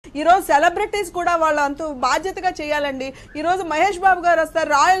ఈ రోజు సెలబ్రిటీస్ కూడా వాళ్ళు అంత బాధ్యతగా చేయాలండి. ఈ రోజు మహేష్ బాబు గారు వస్తారు,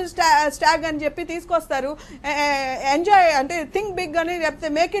 రాయల్ స్టాగ్ అని చెప్పి తీసుకొస్తారు, ఎంజాయ్ అంటే థింక్ బిగ్ అని లేకపోతే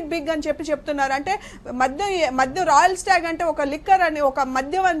మేక్ ఇట్ బిగ్ అని చెప్పి చెప్తున్నారు. అంటే మద్యం రాయల్ స్టాగ్ అంటే ఒక లిక్కర్ అని ఒక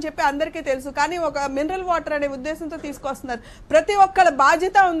మద్యం అని చెప్పి అందరికీ తెలుసు, కానీ ఒక మినరల్ వాటర్ అనే ఉద్దేశంతో తీసుకొస్తున్నారు. ప్రతి ఒక్కళ్ళ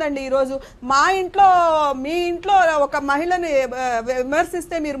బాధ్యత ఉందండి. ఈరోజు మా ఇంట్లో మీ ఇంట్లో ఒక మహిళని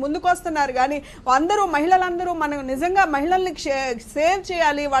విమర్శిస్తే మీరు ముందుకు వస్తున్నారు, కానీ మహిళలందరూ మనం నిజంగా మహిళల్ని సేవ్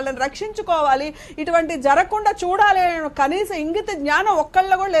చేయాలి, వాళ్ళని రక్షించుకోవాలి, ఇటువంటి జరగకుండా చూడాలి కనీస ఇంగిత జ్ఞానం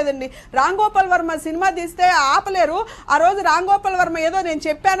ఒక్కళ్ళ కూడా లేదండి. రామ్ గోపాల్ వర్మ సినిమా తీస్తే ఆపలేరు. ఆ రోజు రామ్ గోపాల్ వర్మ ఏదో నేను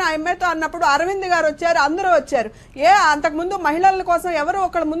చెప్పాను ఆ అమ్మాయితో అన్నప్పుడు అరవింద్ గారు వచ్చారు, అందరూ వచ్చారు. అంతకుముందు మహిళల కోసం ఎవరు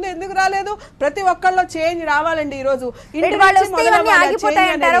ఒకళ్ళ ముందు ఎందుకు రాలేదు? ప్రతి ఒక్కళ్ళలో చేంజ్ రావాలండి. ఈ రోజు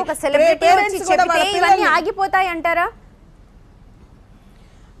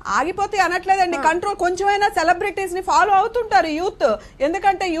ఆగిపోతాయి అనట్లేదండి, కంట్రోల్ కొంచెమైనా సెలబ్రిటీస్ ని ఫాలో అవుతుంటారు యూత్.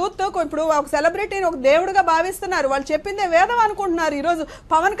 ఎందుకంటే యూత్ ఇప్పుడు ఒక సెలబ్రిటీని ఒక దేవుడిగా భావిస్తున్నారు, వాళ్ళు చెప్పిందే వేదం అనుకుంటున్నారు. ఈ రోజు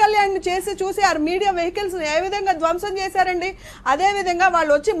పవన్ కళ్యాణ్ చేసి చూసి ఆ మీడియా వెహికల్స్ ఏ విధంగా ధ్వంసం చేశారండి. అదే విధంగా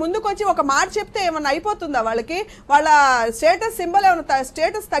వాళ్ళు వచ్చి ముందుకొచ్చి ఒక మాట చెప్తే ఏమన్నా అయిపోతుందా? వాళ్ళకి వాళ్ళ స్టేటస్ సింబల్ ఏమన్నా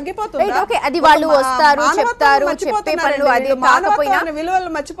స్టేటస్ తగ్గిపోతుందా? మానవత్వాన్ని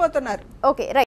విలువలు మర్చిపోతున్నారు.